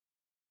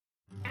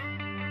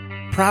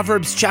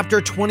Proverbs chapter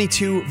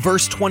 22,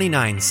 verse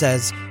 29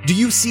 says, "Do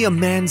you see a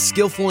man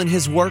skillful in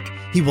his work?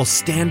 He will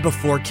stand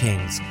before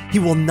kings. He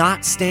will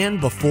not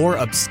stand before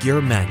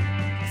obscure men."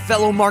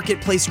 Fellow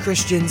Marketplace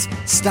Christians,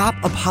 stop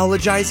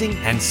apologizing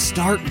and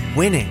start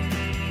winning.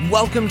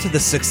 Welcome to the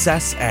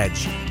Success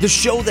Edge, the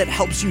show that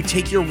helps you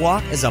take your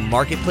walk as a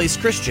Marketplace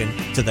Christian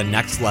to the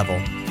next level.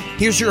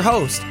 Here's your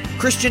host,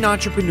 Christian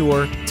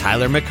entrepreneur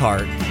Tyler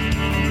McCart.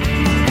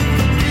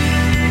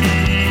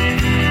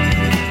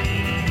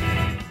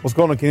 What's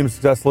going on, Kingdom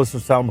Success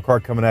listeners? Tyler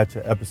McCart coming at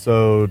you,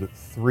 episode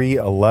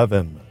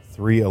 311.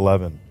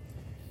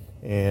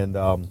 And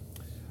I'm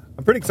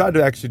pretty excited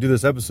to actually do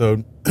this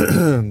episode.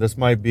 This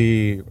might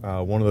be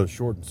one of those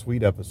short and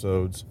sweet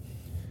episodes,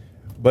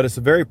 but it's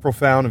a very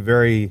profound and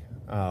very,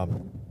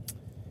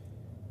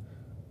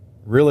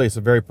 it's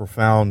a very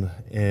profound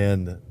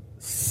and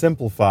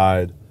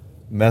simplified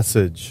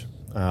message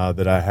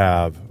that I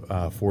have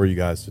for you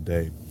guys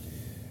today.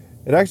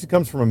 It actually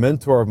comes from a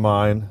mentor of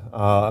mine,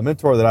 a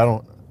mentor that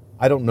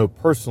I don't know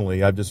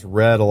personally. I've just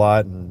read a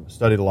lot and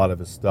studied a lot of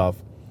his stuff.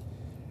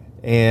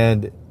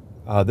 And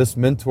this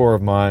mentor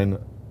of mine,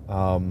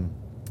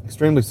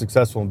 extremely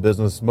successful in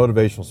business,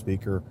 motivational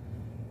speaker,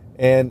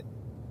 and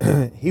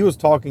he was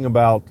talking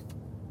about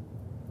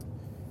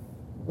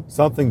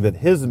something that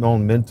his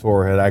own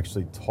mentor had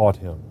actually taught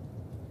him.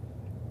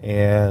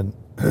 And,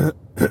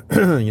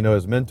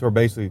 his mentor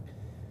basically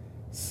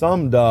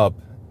summed up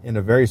in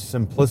a very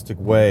simplistic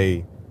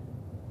way,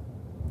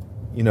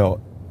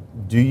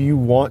 do you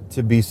want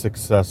to be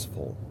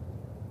successful?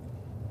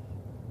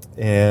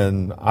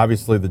 And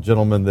obviously the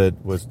gentleman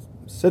that was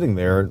sitting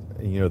there,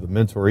 the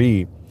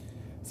mentoree,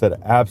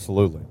 said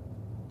absolutely.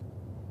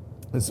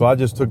 And so I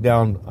just took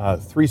down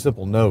 3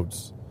 simple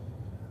notes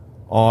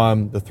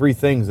on the 3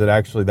 things that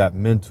actually that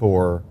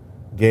mentor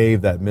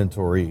gave that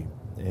mentoree.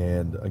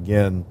 And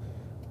again,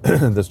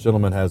 this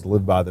gentleman has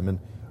lived by them. And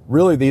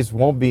really, these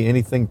won't be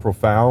anything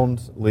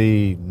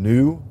profoundly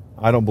new,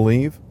 I don't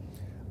believe,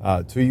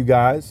 to you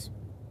guys,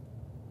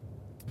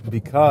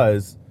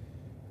 because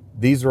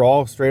these are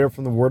all straight up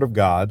from the Word of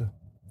God,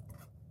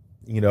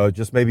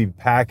 just maybe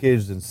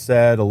packaged and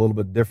said a little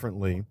bit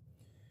differently.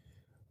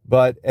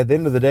 But at the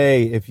end of the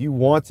day, if you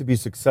want to be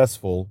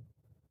successful,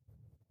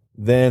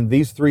 then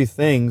these 3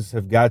 things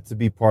have got to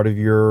be part of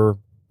your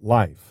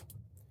life,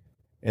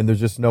 and there's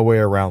just no way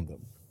around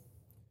them.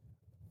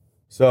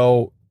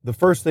 So the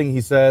first thing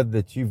he said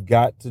that you've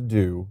got to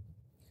do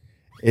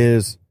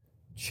is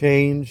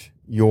change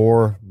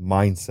your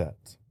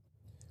mindset.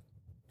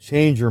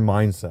 Change your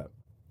mindset.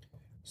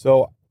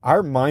 So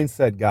our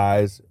mindset,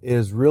 guys,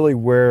 is really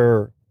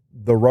where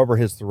the rubber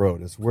hits the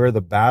road. It's where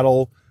the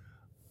battle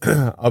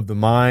of the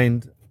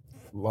mind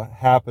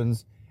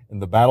happens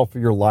and the battle for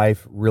your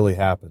life really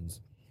happens.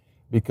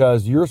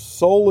 Because your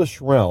soulish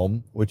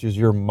realm, which is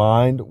your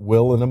mind,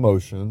 will, and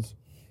emotions,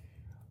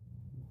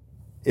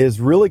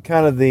 is really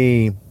kind of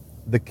the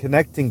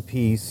connecting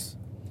piece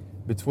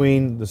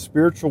between the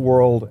spiritual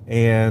world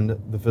and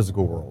the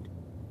physical world.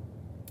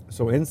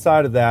 So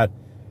inside of that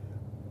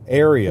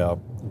area,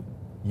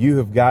 you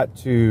have got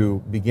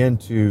to begin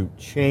to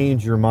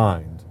change your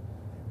mind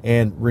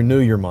and renew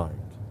your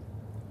mind.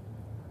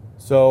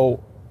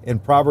 So in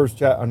Romans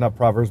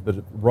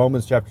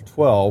chapter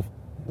 12,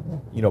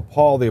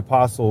 Paul the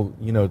apostle,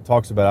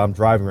 talks about, I'm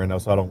driving right now,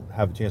 so I don't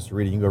have a chance to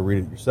read it. You can go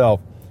read it yourself.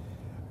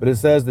 But it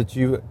says that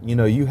you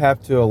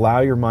have to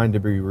allow your mind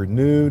to be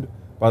renewed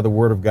by the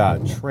Word of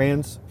God,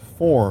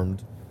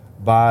 transformed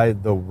by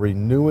the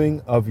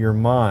renewing of your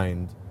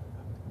mind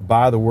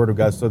by the Word of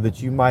God, so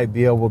that you might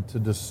be able to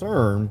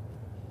discern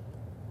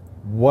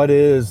what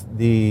is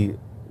the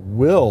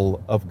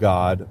will of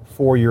God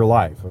for your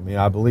life. I mean,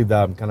 I believe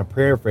that. I'm kind of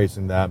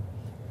paraphrasing that.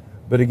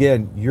 But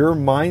again, your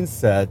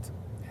mindset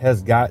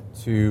has got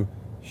to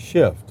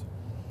shift.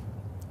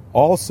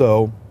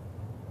 Also,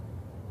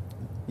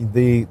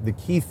 the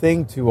key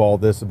thing to all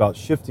this about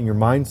shifting your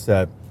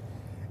mindset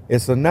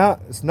is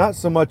it's not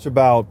so much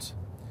about,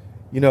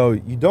 you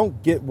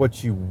don't get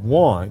what you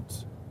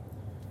want,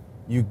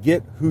 you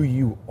get who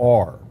you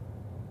are.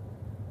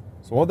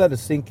 So I want that to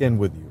sink in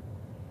with you.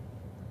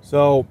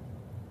 So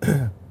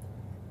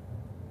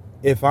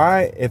if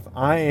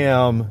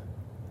I'm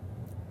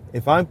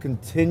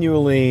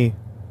continually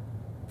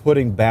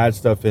putting bad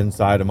stuff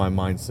inside of my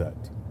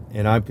mindset,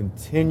 and I'm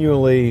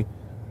continually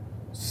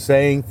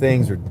saying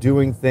things or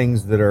doing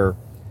things that are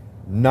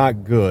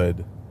not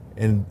good,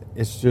 and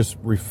it's just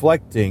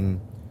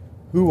reflecting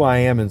who I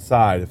am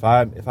inside. If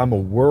I'm a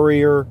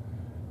worrier,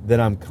 then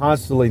I'm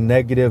constantly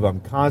negative, I'm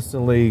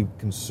constantly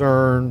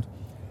concerned,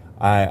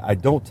 I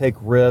don't take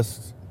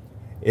risks.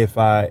 If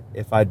I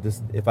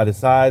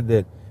decide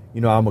that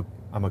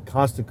I'm a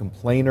constant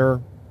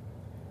complainer,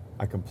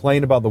 I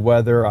complain about the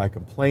weather, I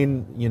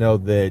complain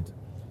that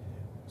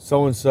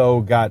so and so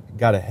got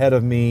ahead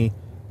of me,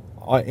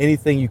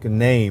 anything you can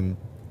name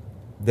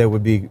that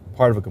would be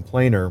part of a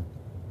complainer.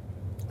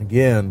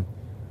 Again,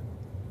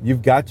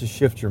 you've got to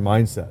shift your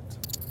mindset.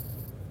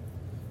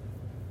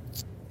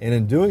 And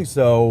in doing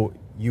so,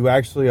 you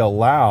actually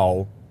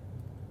allow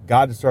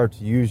God to start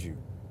to use you.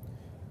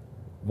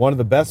 one of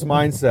the best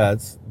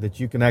mindsets that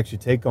you can actually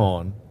take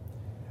on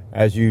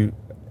as you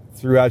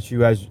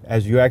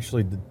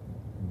actually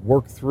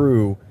work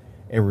through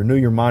and renew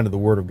your mind to the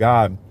Word of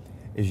God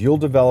is you'll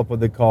develop what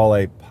they call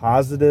a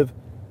positive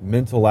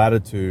mental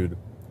attitude.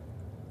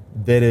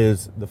 That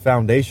is the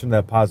foundation of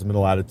that positive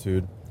mental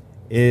attitude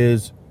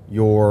is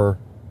your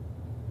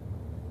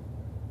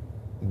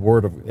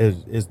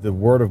is the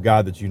Word of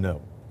God that you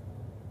know.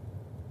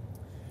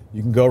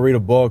 You can go read a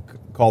book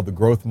called The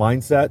Growth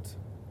Mindset,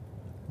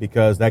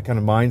 because that kind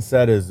of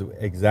mindset is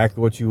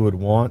exactly what you would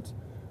want.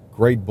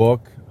 Great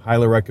book,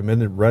 highly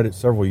recommended. Read it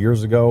several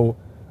years ago.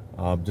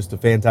 Just a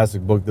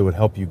fantastic book that would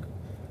help you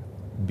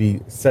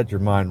set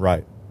your mind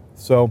right.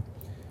 So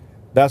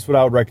that's what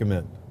I would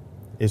recommend,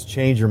 is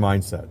change your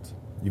mindset.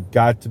 You've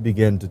got to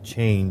begin to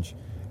change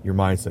your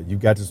mindset.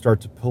 You've got to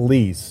start to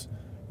police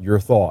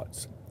your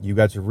thoughts. You've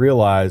got to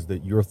realize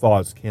that your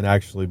thoughts can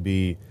actually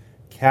be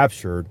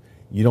captured.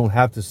 You don't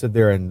have to sit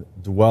there and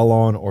dwell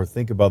on or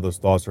think about those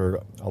thoughts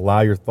or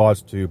allow your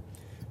thoughts to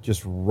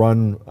just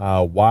run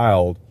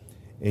wild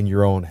in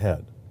your own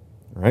head.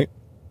 All right?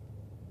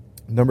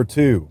 Number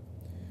two,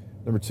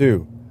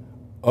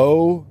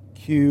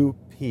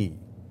 OQP.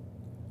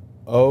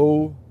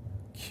 OQP.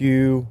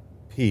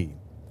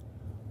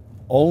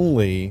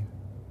 Only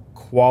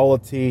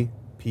quality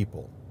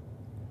people.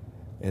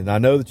 And I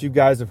know that you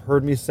guys have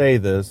heard me say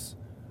this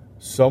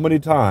so many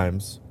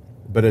times,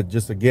 but it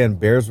just, again,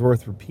 bears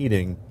worth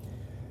repeating.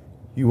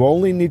 You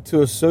only need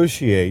to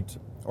associate,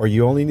 or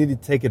you only need to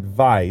take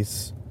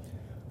advice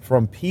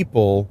from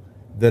people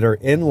that are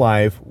in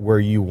life where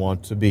you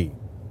want to be.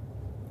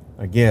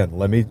 Again,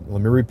 let me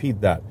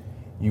repeat that.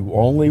 You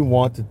only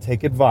want to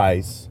take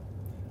advice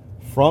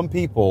from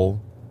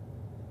people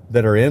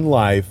that are in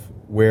life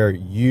where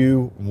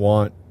you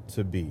want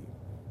to be.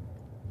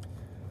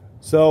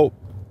 So,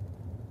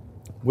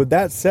 with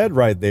that said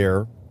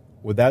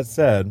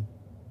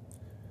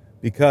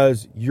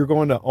because you're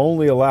going to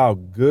only allow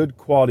good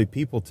quality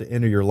people to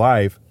enter your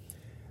life,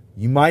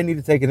 you might need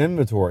to take an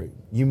inventory.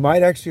 You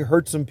might actually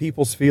hurt some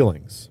people's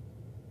feelings.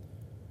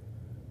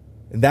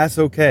 And that's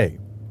okay,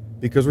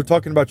 because we're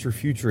talking about your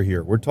future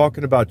here. We're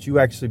talking about you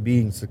actually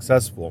being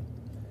successful.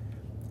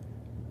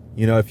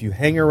 You know, if you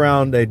hang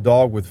around a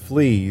dog with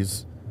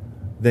fleas,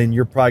 then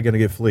you're probably going to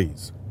get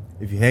fleas.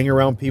 If you hang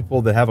around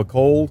people that have a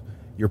cold,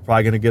 you're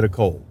probably going to get a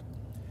cold.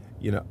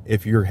 You know,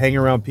 if you're hanging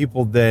around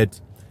people that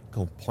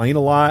complain a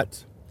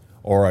lot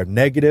or are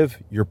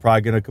negative, you're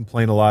probably going to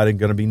complain a lot and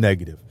going to be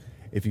negative.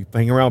 If you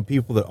hang around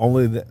people that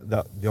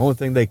the only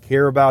thing they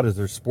care about is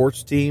their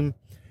sports team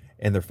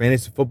and their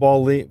fantasy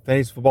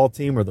football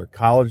team or their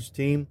college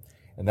team,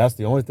 and that's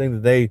the only thing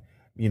that they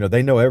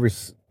know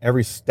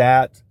every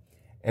stat,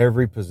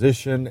 every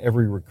position,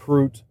 every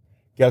recruit,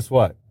 guess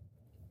what?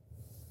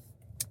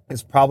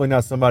 It's probably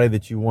not somebody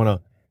that you want to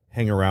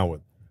hang around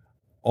with.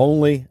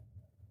 Only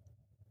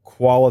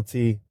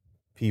quality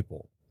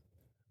people.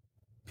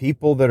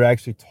 People that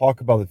actually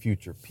talk about the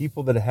future.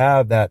 People that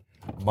have that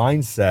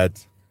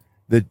mindset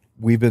that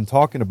we've been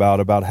talking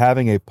about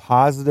having a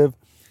positive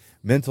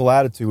mental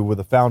attitude with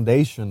a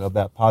foundation of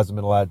that positive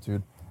mental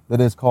attitude that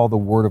is called the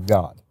Word of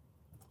God.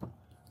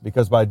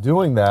 Because by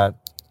doing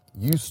that,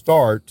 you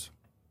start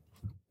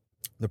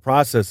the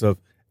process of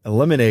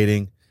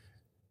eliminating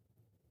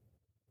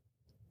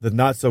the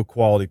not so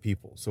quality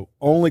people. So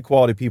only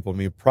quality people. I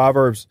mean,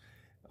 Proverbs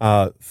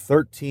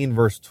 13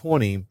 verse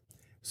 20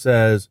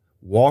 says,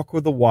 walk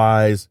with the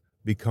wise,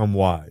 become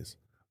wise.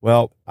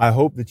 Well, I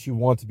hope that you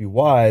want to be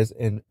wise,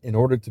 and in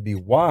order to be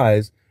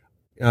wise,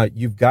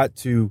 you've got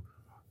to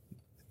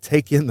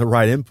take in the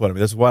right input. I mean,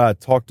 that's why I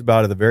talked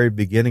about at the very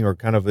beginning, or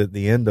kind of at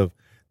the end of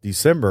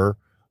December,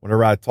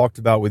 whenever I talked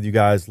about with you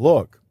guys,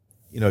 look,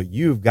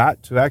 you've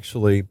got to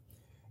actually,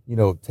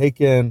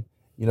 take a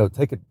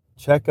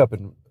checkup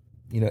and,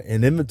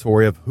 an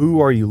inventory of who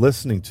are you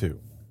listening to?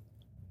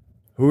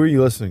 Who are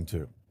you listening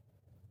to?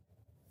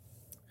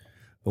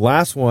 The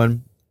last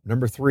one,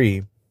 number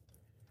 3,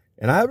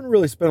 and I haven't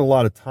really spent a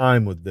lot of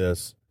time with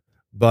this,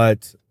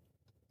 but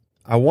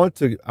I want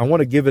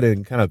to give it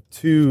in kind of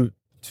two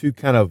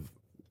kind of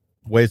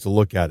ways to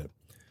look at it.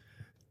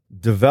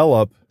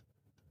 Develop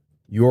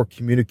your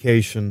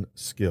communication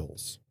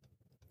skills.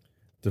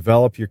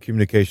 Develop your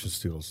communication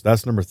skills.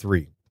 That's number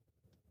 3.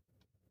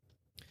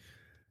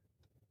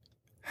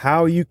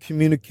 How you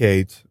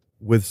communicate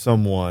with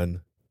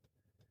someone,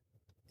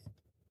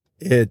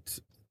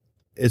 it's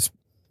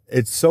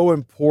so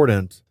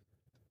important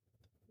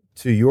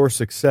to your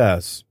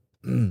success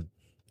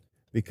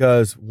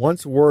because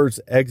once words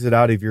exit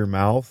out of your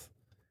mouth,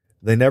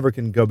 they never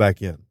can go back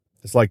in.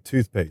 It's like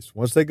toothpaste.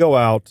 Once they go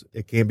out,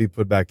 it can't be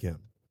put back in.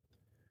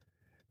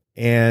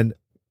 And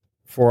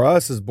for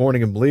us as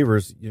born-again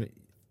believers,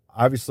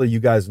 obviously you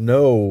guys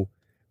know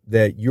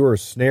that you are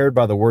snared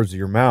by the words of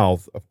your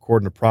mouth,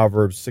 according to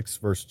Proverbs 6,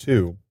 verse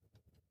 2.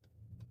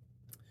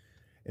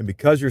 And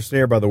because you're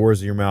snared by the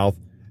words of your mouth,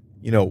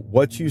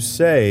 what you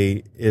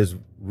say is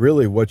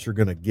really what you're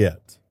going to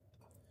get.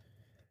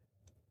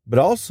 But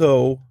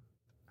also,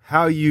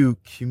 how you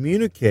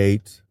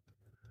communicate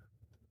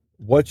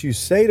what you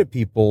say to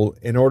people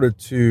in order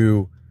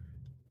to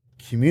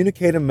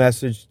communicate a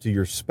message to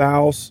your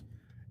spouse.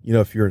 You know,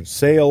 if you're in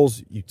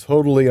sales, you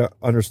totally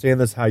understand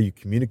this, how you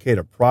communicate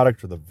a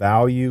product or the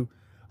value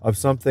of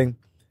something.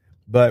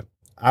 But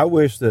I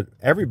wish that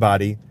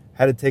everybody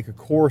had to take a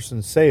course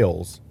in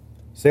sales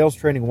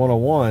training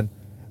 101,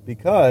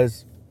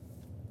 because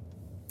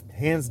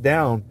hands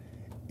down,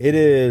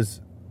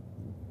 it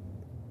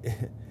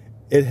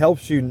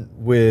helps you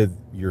with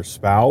your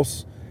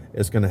spouse.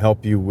 It's going to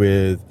help you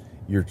with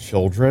your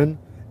children.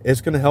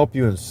 It's going to help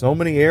you in so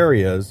many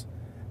areas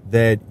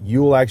that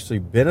you will actually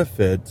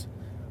benefit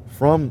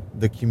from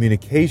the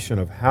communication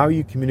of how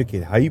you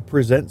communicate, how you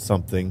present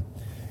something,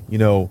 you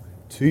know,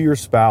 to your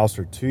spouse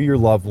or to your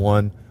loved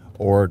one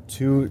or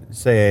to,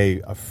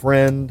 say, a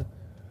friend.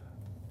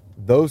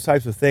 Those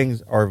types of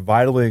things are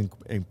vitally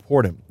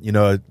important. You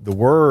know, the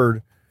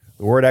word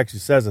actually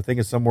says, I think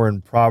it's somewhere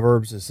in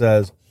Proverbs, it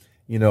says,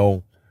 you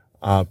know,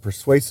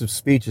 persuasive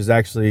speech is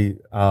actually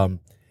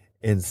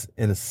in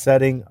a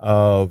setting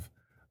of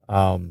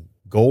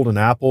golden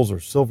apples or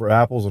silver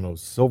apples on a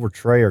silver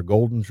tray or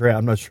golden tray.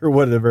 I'm not sure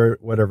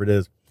whatever it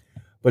is,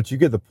 but you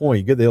get the point.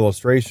 You get the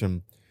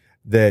illustration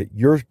that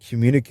your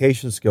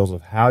communication skills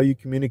of how you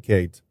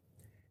communicate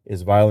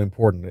is vitally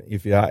important.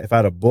 If I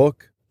had a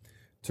book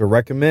to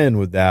recommend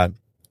with that,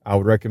 I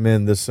would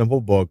recommend this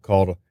simple book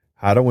called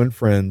How to Win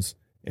Friends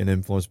and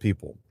Influence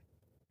People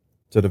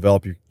to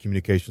develop your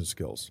communication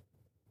skills.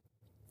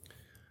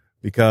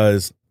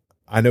 Because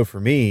I know for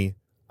me,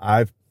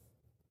 I've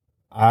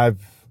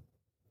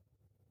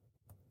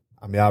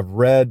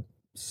read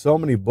so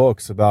many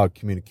books about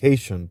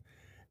communication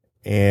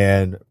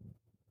and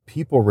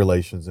people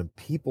relations and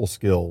people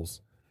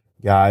skills,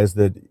 guys,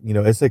 that, you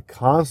know, it's a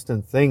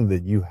constant thing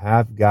that you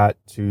have got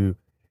to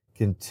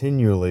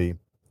continually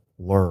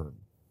learn.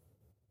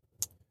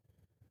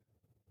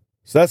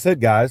 So that's it,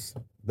 guys.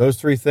 Those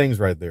three things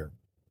right there.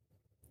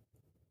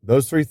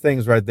 Those three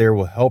things right there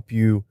will help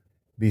you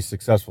be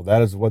successful.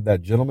 That is what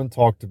that gentleman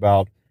talked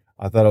about.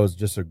 I thought it was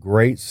just a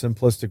great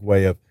simplistic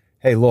way of,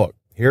 hey, look,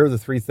 here are the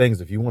three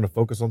things. If you want to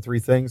focus on three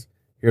things,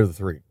 here are the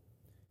three.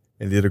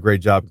 And they did a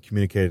great job of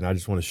communicating. I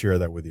just want to share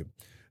that with you.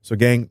 So,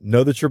 gang,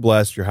 know that you're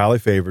blessed. You're highly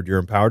favored. You're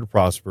empowered to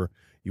prosper.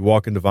 You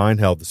walk in divine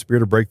health. The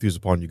spirit of breakthrough is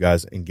upon you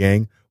guys. And,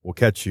 gang, we'll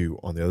catch you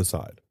on the other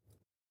side.